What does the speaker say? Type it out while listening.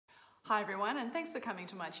Hi everyone, and thanks for coming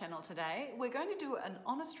to my channel today. We're going to do an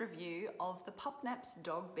honest review of the Pupnaps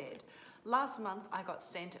dog bed. Last month I got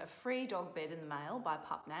sent a free dog bed in the mail by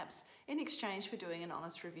Pupnaps in exchange for doing an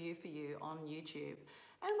honest review for you on YouTube.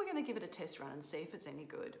 And we're going to give it a test run and see if it's any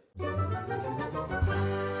good.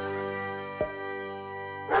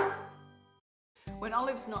 When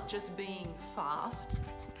Olive's not just being fast,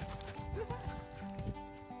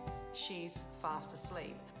 she's fast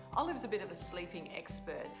asleep. Olive's a bit of a sleeping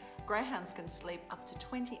expert. Greyhounds can sleep up to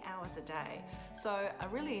 20 hours a day, so a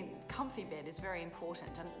really comfy bed is very important,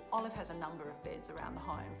 and Olive has a number of beds around the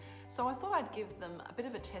home. So I thought I'd give them a bit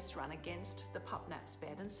of a test run against the Pupnaps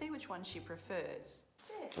bed and see which one she prefers.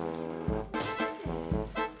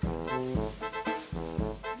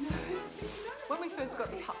 When we first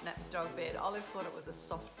got the Pupnaps dog bed, Olive thought it was a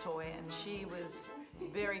soft toy and she was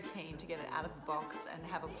very keen to get it out of the box and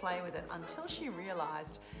have a play with it until she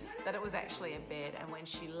realised that it was actually a bed, and when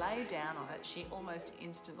she lay down on it she almost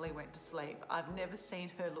instantly went to sleep. I've never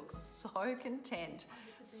seen her look so content,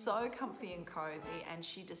 so comfy and cosy, and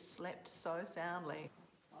she just slept so soundly.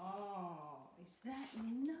 Oh, is that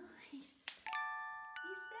nice? Is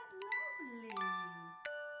that lovely?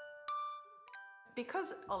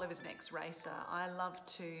 Because Olive is an ex-racer, I love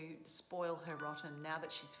to spoil her rotten now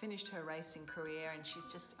that she's finished her racing career and she's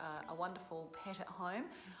just a wonderful pet at home.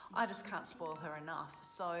 I just can't spoil her enough.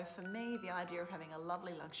 So for me, the idea of having a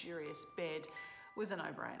lovely, luxurious bed was a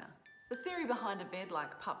no-brainer. The theory behind a bed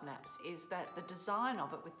like Pupnaps is that the design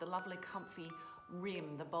of it with the lovely comfy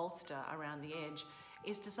rim, the bolster around the edge,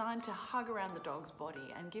 is designed to hug around the dog's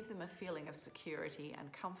body and give them a feeling of security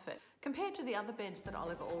and comfort. Compared to the other beds that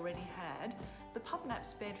Olive already had, the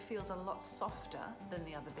Pupnaps bed feels a lot softer than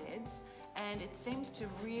the other beds, and it seems to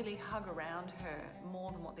really hug around her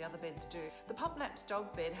more than what the other beds do. The Pupnaps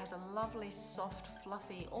dog bed has a lovely, soft,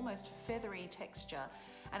 fluffy, almost feathery texture,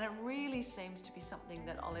 and it really seems to be something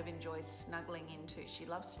that Olive enjoys snuggling into. She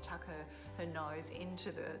loves to tuck her nose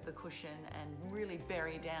into the cushion and really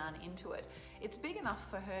bury down into it. It's big enough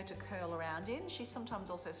for her to curl around in. She sometimes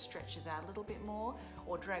also stretches out a little bit more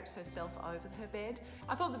or drapes herself over her bed.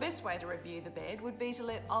 I thought the best way to review the bed would be to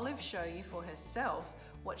let Olive show you for herself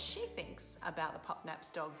what she thinks about the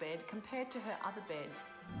Pupnaps dog bed compared to her other beds.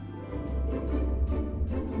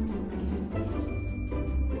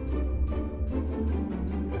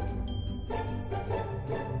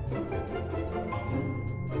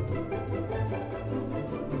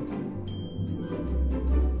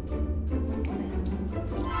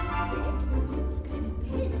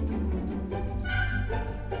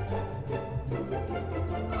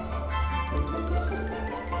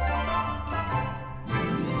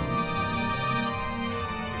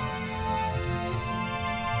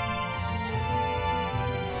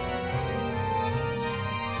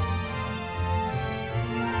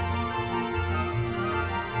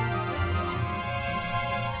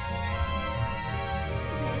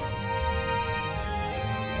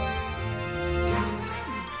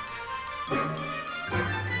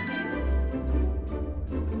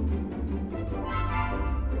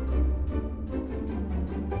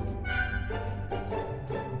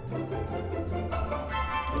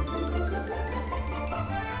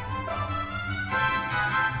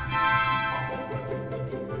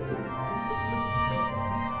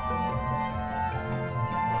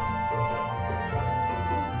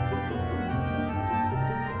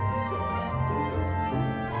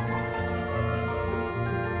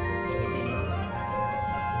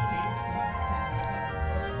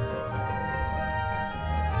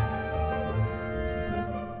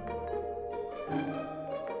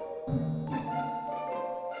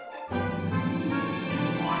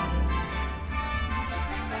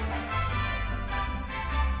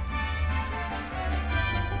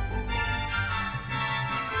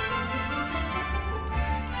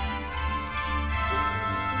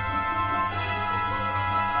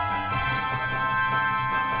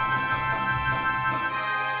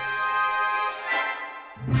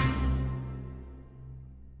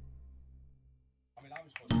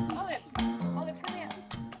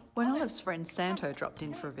 When Olive's friend Santo dropped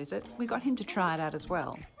in for a visit, we got him to try it out as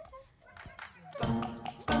well.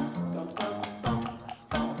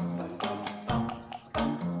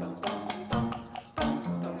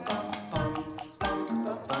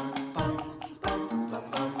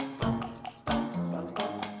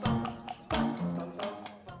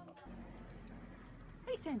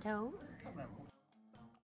 Hey, Santo.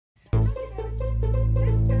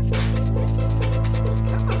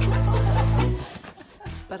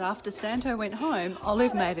 But after Santo went home,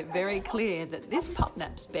 Olive made it very clear that this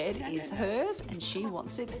Pupnaps bed is hers and she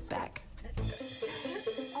wants it back.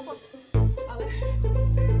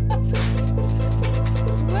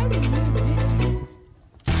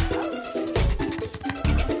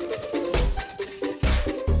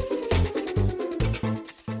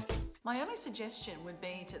 suggestion would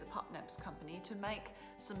be to the Pupnaps company to make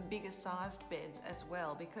some bigger sized beds as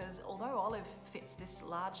well, because although Olive fits this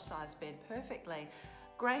large sized bed perfectly,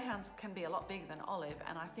 Greyhounds can be a lot bigger than Olive,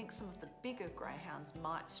 and I think some of the bigger Greyhounds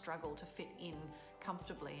might struggle to fit in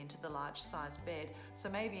comfortably into the large size bed. So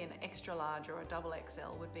maybe an extra large or a double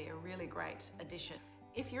XL would be a really great addition.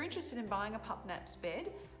 If you're interested in buying a Pupnaps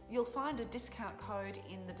bed, you'll find a discount code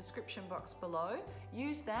in the description box below.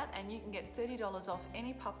 Use that and you can get $30 off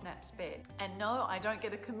any Pupnaps bed. And no, I don't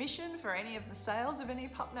get a commission for any of the sales of any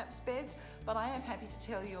Pupnaps beds, but I am happy to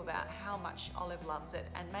tell you about how much Olive loves it,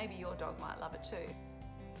 and maybe your dog might love it too.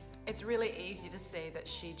 It's really easy to see that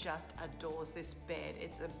she just adores this bed.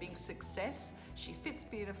 It's a big success. She fits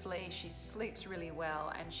beautifully, she sleeps really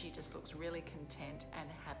well, and she just looks really content and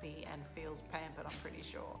happy and feels pampered, I'm pretty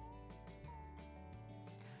sure.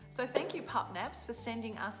 So thank you, Pupnaps, for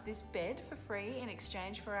sending us this bed for free in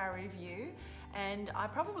exchange for our review. And I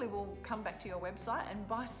probably will come back to your website and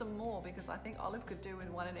buy some more, because I think Olive could do with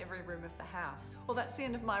one in every room of the house. Well, that's the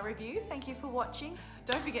end of my review. Thank you for watching.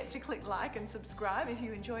 Don't forget to click like and subscribe if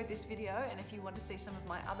you enjoyed this video, and if you want to see some of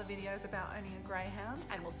my other videos about owning a Greyhound.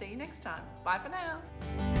 And we'll see you next time. Bye for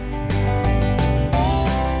now.